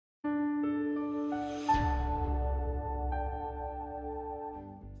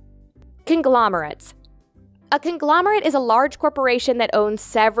Conglomerates. A conglomerate is a large corporation that owns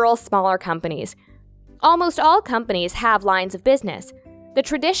several smaller companies. Almost all companies have lines of business. The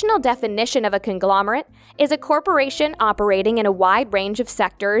traditional definition of a conglomerate is a corporation operating in a wide range of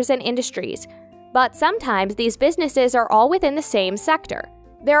sectors and industries, but sometimes these businesses are all within the same sector.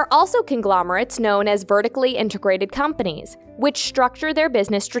 There are also conglomerates known as vertically integrated companies, which structure their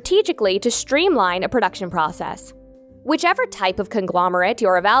business strategically to streamline a production process. Whichever type of conglomerate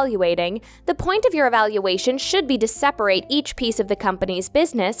you're evaluating, the point of your evaluation should be to separate each piece of the company's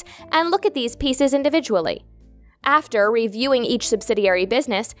business and look at these pieces individually. After reviewing each subsidiary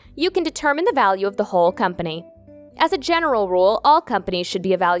business, you can determine the value of the whole company. As a general rule, all companies should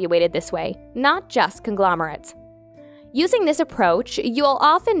be evaluated this way, not just conglomerates. Using this approach, you'll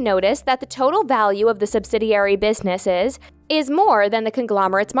often notice that the total value of the subsidiary businesses is more than the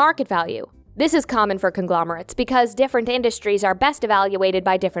conglomerate's market value. This is common for conglomerates because different industries are best evaluated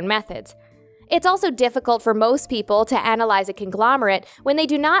by different methods. It's also difficult for most people to analyze a conglomerate when they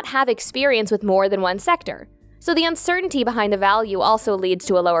do not have experience with more than one sector, so the uncertainty behind the value also leads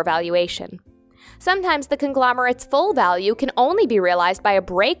to a lower valuation. Sometimes the conglomerate's full value can only be realized by a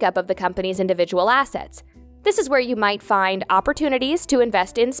breakup of the company's individual assets. This is where you might find opportunities to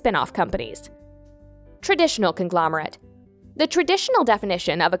invest in spin-off companies. Traditional conglomerate. The traditional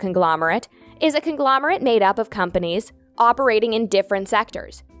definition of a conglomerate is a conglomerate made up of companies operating in different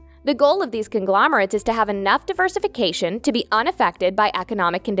sectors. The goal of these conglomerates is to have enough diversification to be unaffected by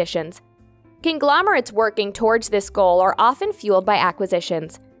economic conditions. Conglomerates working towards this goal are often fueled by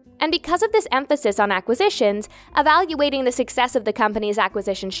acquisitions. And because of this emphasis on acquisitions, evaluating the success of the company's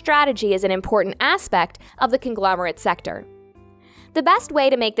acquisition strategy is an important aspect of the conglomerate sector. The best way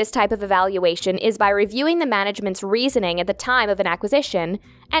to make this type of evaluation is by reviewing the management's reasoning at the time of an acquisition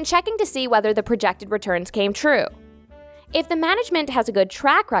and checking to see whether the projected returns came true. If the management has a good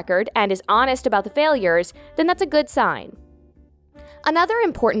track record and is honest about the failures, then that's a good sign. Another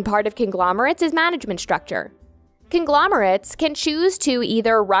important part of conglomerates is management structure. Conglomerates can choose to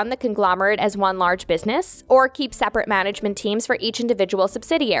either run the conglomerate as one large business or keep separate management teams for each individual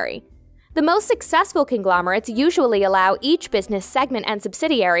subsidiary. The most successful conglomerates usually allow each business segment and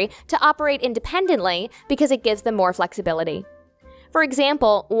subsidiary to operate independently because it gives them more flexibility. For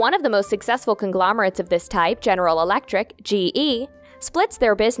example, one of the most successful conglomerates of this type, General Electric, GE, splits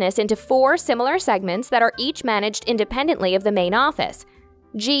their business into 4 similar segments that are each managed independently of the main office: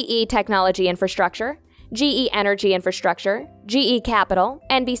 GE Technology Infrastructure, GE Energy Infrastructure, GE Capital,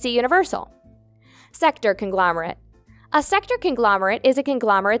 NBC Universal. Sector conglomerate. A sector conglomerate is a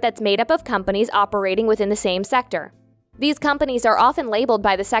conglomerate that's made up of companies operating within the same sector. These companies are often labeled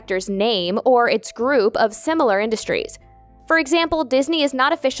by the sector's name or its group of similar industries. For example, Disney is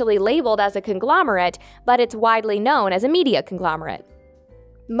not officially labeled as a conglomerate, but it's widely known as a media conglomerate.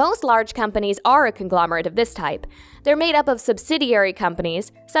 Most large companies are a conglomerate of this type. They're made up of subsidiary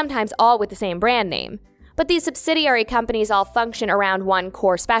companies, sometimes all with the same brand name. But these subsidiary companies all function around one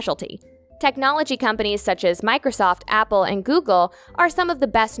core specialty. Technology companies such as Microsoft, Apple, and Google are some of the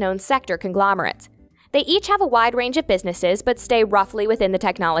best-known sector conglomerates. They each have a wide range of businesses but stay roughly within the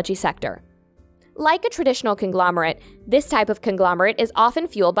technology sector. Like a traditional conglomerate, this type of conglomerate is often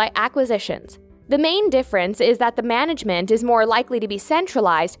fueled by acquisitions. The main difference is that the management is more likely to be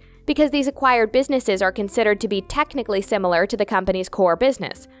centralized because these acquired businesses are considered to be technically similar to the company's core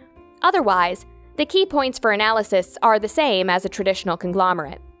business. Otherwise, the key points for analysis are the same as a traditional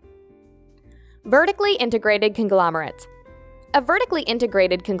conglomerate. Vertically integrated conglomerates. A vertically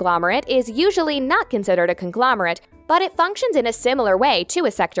integrated conglomerate is usually not considered a conglomerate, but it functions in a similar way to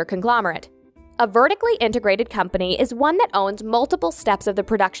a sector conglomerate. A vertically integrated company is one that owns multiple steps of the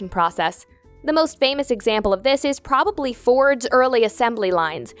production process. The most famous example of this is probably Ford's early assembly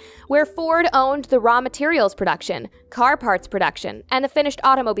lines, where Ford owned the raw materials production, car parts production, and the finished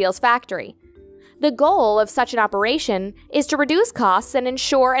automobiles factory. The goal of such an operation is to reduce costs and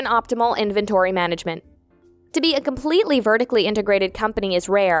ensure an optimal inventory management. To be a completely vertically integrated company is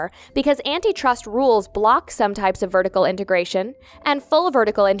rare because antitrust rules block some types of vertical integration, and full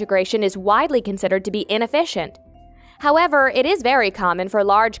vertical integration is widely considered to be inefficient. However, it is very common for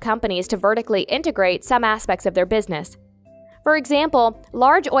large companies to vertically integrate some aspects of their business. For example,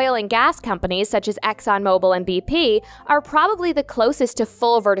 large oil and gas companies such as ExxonMobil and BP are probably the closest to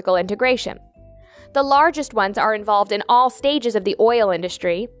full vertical integration. The largest ones are involved in all stages of the oil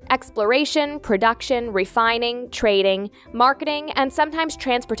industry: exploration, production, refining, trading, marketing, and sometimes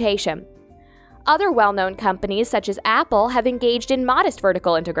transportation. Other well-known companies such as Apple have engaged in modest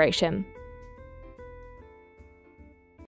vertical integration.